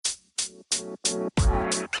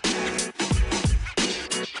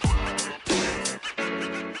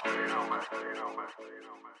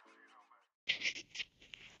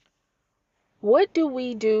What do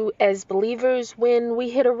we do as believers when we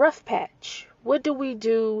hit a rough patch? What do we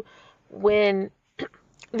do when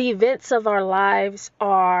the events of our lives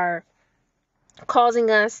are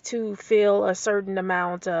causing us to feel a certain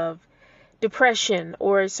amount of depression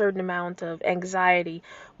or a certain amount of anxiety?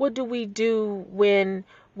 What do we do when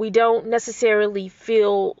we don't necessarily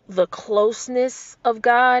feel the closeness of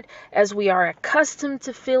God as we are accustomed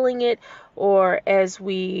to feeling it, or as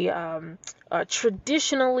we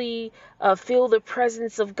traditionally feel the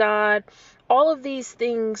presence of God? All of these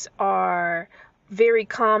things are very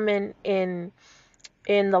common in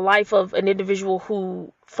the life of an individual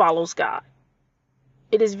who follows God.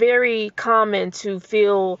 It is very common to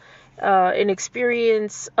feel an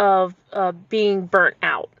experience of being burnt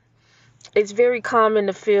out. It's very common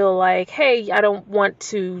to feel like, hey, I don't want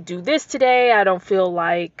to do this today. I don't feel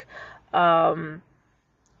like um,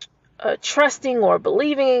 trusting or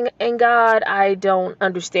believing in God. I don't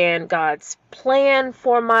understand God's plan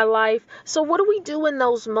for my life. So what do we do in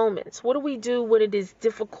those moments? What do we do when it is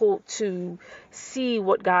difficult to see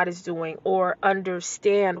what God is doing or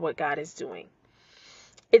understand what God is doing?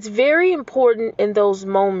 It's very important in those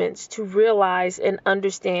moments to realize and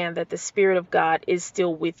understand that the Spirit of God is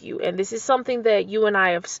still with you. And this is something that you and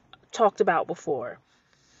I have talked about before.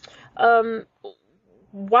 Um,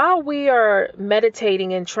 while we are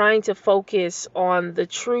meditating and trying to focus on the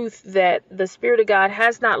truth that the Spirit of God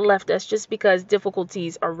has not left us just because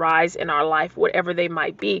difficulties arise in our life, whatever they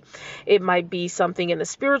might be. It might be something in the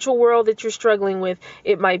spiritual world that you're struggling with.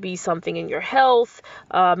 It might be something in your health,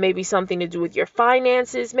 maybe something to do with your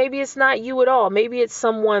finances. Maybe it's not you at all. Maybe it's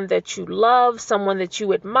someone that you love, someone that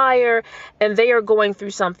you admire, and they are going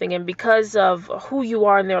through something. And because of who you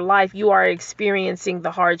are in their life, you are experiencing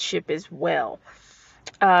the hardship as well.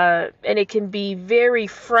 And it can be very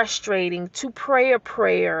frustrating to pray a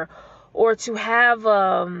prayer or to have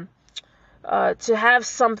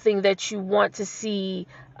something that you want to see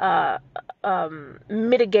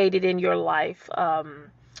mitigated in your life.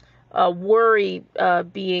 Worry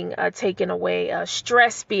being taken away,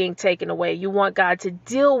 stress being taken away. You want God to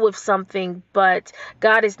deal with something, but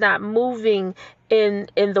God is not moving in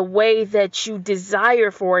the way that you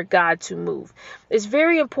desire for God to move. It's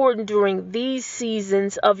very important during these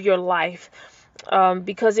seasons of your life,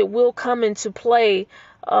 because it will come into play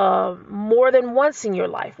more than once in your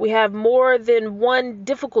life. We have more than one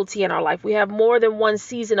difficulty in our life. We have more than one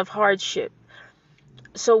season of hardship.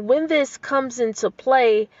 So when this comes into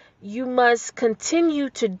play, you must continue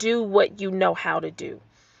to do what you know how to do.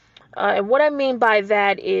 And what I mean by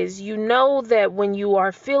that is, you know that when you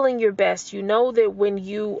are feeling your best, you know that when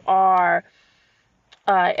you are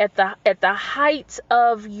at the height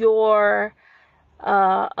of your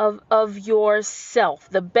of yourself,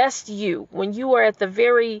 the best you, when you are at the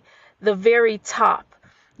very top,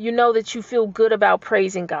 you know that you feel good about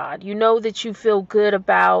praising God. You know that you feel good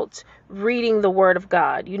about reading the Word of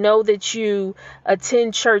God. You know that you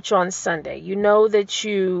attend church on Sunday. You know that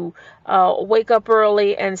you wake up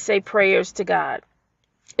early and say prayers to God.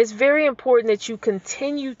 It's very important that you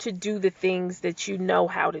continue to do the things that you know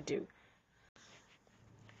how to do.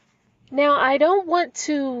 Now, I don't want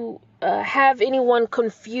to have anyone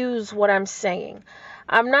confuse what I'm saying.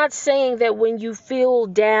 I'm not saying that when you feel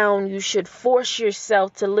down, you should force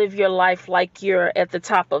yourself to live your life like you're at the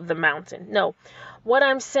top of the mountain. No. What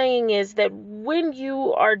I'm saying is that when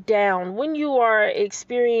you are down, when you are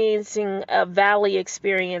experiencing a valley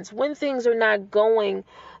experience, when things are not going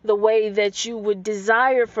the way that you would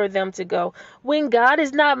desire for them to go, when God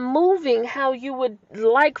is not moving how you would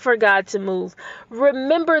like for God to move,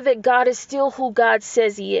 remember that God is still who God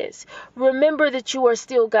says He is. Remember that you are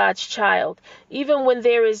still God's child. Even when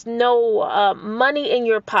there is no money in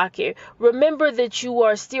your pocket, remember that you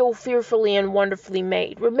are still fearfully and wonderfully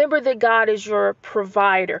made. Remember that God is your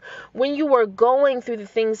provider. When you are going through the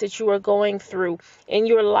things that you are going through in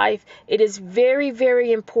your life, it is very,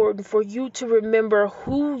 very important for you to remember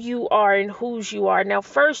who you are and whose you are. Now,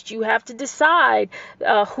 first, you have to decide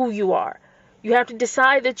who you are. You have to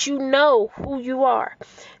decide that you know who you are.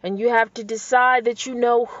 And you have to decide that you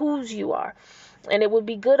know whose you are. And it would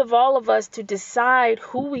be good of all of us to decide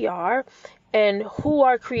who we are and who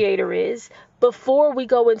our Creator is before we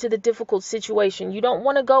go into the difficult situation. You don't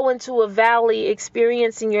want to go into a valley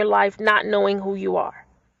experience in your life not knowing who you are.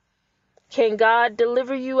 Can God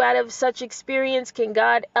deliver you out of such experience? Can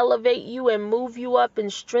God elevate you and move you up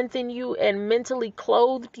and strengthen you and mentally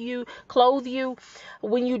clothe you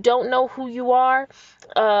when you don't know who you are,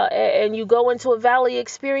 and you go into a valley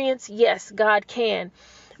experience? Yes, God can.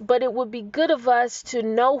 But it would be good of us to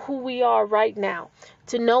know who we are right now,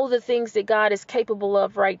 to know the things that God is capable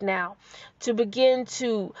of right now, to begin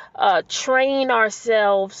to train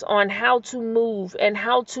ourselves on how to move and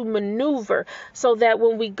how to maneuver, so that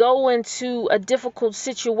when we go into a difficult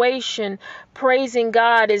situation, praising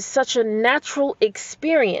God is such a natural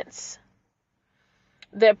experience,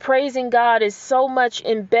 that praising God is so much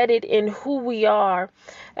embedded in who we are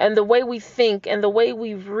and the way we think and the way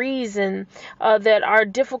we reason, that our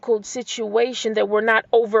difficult situation, that we're not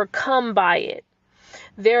overcome by it.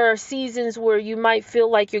 There are seasons where you might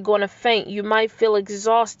feel like you're going to faint. You might feel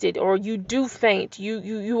exhausted, or you do faint.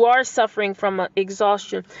 You are suffering from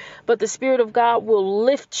exhaustion, but the Spirit of God will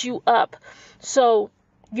lift you up. So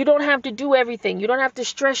you don't have to do everything. You don't have to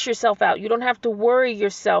stress yourself out. You don't have to worry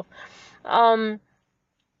yourself.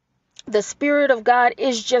 The Spirit of God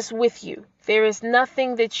is just with you. There is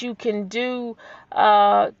nothing that you can do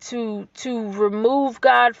to remove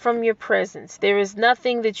God from your presence. There is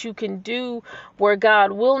nothing that you can do where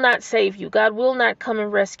God will not save you. God will not come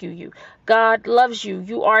and rescue you. God loves you.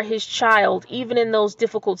 You are His child, even in those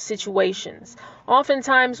difficult situations.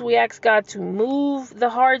 Oftentimes we ask God to move the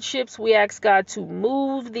hardships. We ask God to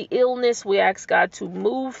move the illness. We ask God to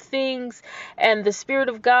move things. And the Spirit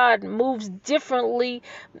of God moves differently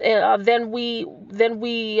than we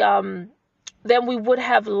would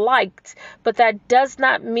have liked. But that does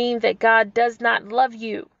not mean that God does not love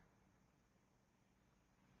you.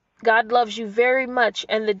 God loves you very much,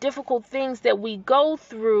 and the difficult things that we go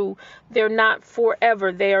through, they're not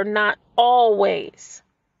forever. They are not always.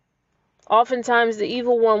 Oftentimes the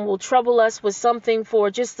evil one will trouble us with something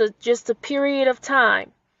for just a period of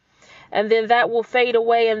time, and then that will fade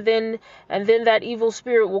away, and then that evil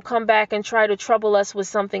spirit will come back and try to trouble us with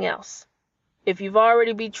something else. If you've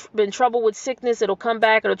already been troubled with sickness, it'll come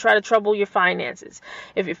back. It'll try to trouble your finances.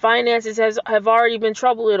 If your finances have already been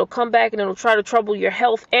troubled, it'll come back and it'll try to trouble your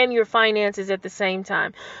health and your finances at the same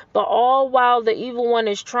time. But all while the evil one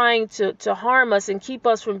is trying to harm us and keep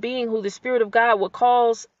us from being who the Spirit of God would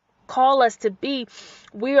call us to be,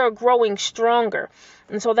 we are growing stronger.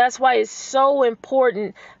 And so that's why it's so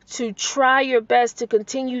important to try your best to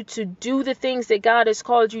continue to do the things that God has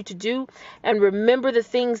called you to do, and remember the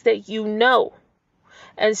things that you know.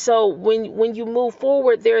 And so when you move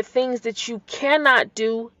forward, there are things that you cannot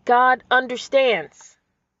do. God understands.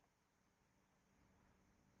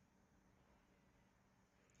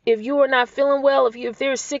 If you are not feeling well, if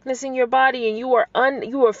there's sickness in your body and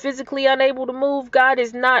you are physically unable to move, God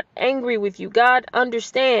is not angry with you. God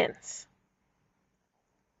understands.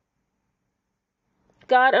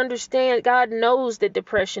 God understands. God knows that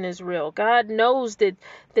depression is real. God knows that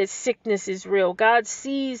sickness is real. God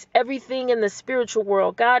sees everything in the spiritual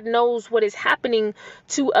world. God knows what is happening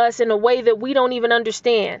to us in a way that we don't even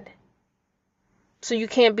understand. So you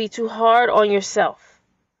can't be too hard on yourself.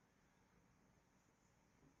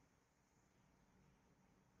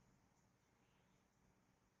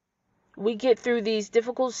 We get through these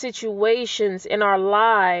difficult situations in our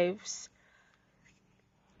lives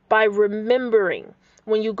by remembering.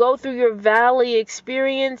 When you go through your valley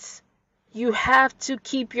experience, you have to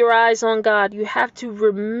keep your eyes on God. You have to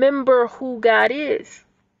remember who God is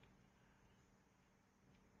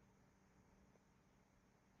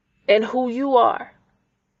and who you are.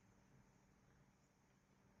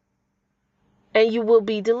 And you will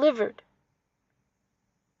be delivered.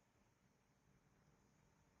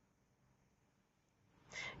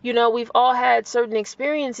 You know, we've all had certain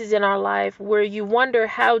experiences in our life where you wonder,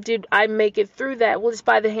 how did I make it through that? Well, it's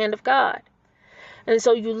by the hand of God. And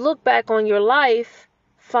so you look back on your life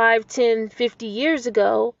 5, 10, 50 years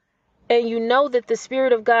ago, and you know that the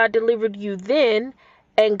Spirit of God delivered you then,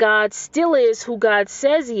 and God still is who God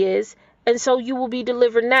says He is, and so you will be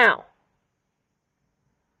delivered now.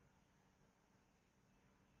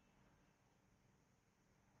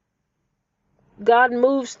 God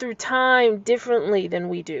moves through time differently than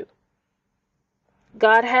we do.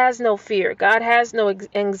 God has no fear. God has no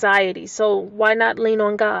anxiety. So why not lean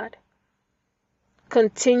on God?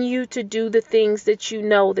 Continue to do the things that you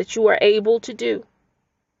know that you are able to do.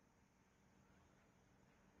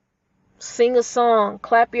 Sing a song,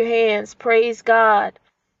 clap your hands, praise God.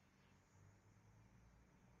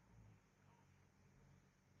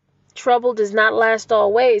 Trouble does not last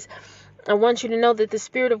always. I want you to know that the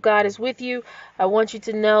Spirit of God is with you. I want you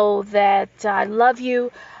to know that I love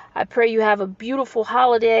you. I pray you have a beautiful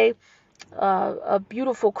holiday. a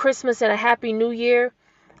beautiful Christmas and a happy New Year.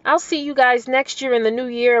 I'll see you guys next year in the new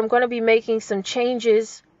year. I'm going to be making some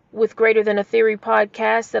changes with Greater Than a Theory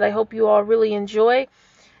podcast that I hope you all really enjoy.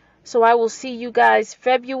 So I will see you guys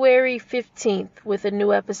February 15th with a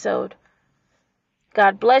new episode.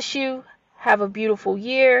 God bless you. Have a beautiful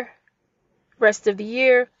year. Rest of the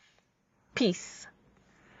year. Peace.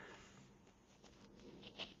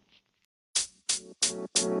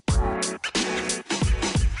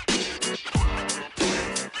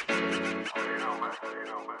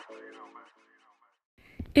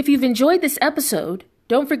 If you've enjoyed this episode,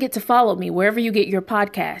 don't forget to follow me wherever you get your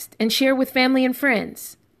podcast and share with family and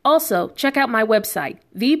friends. Also, check out my website,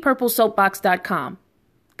 thepurplesoapbox.com.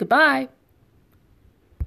 Goodbye.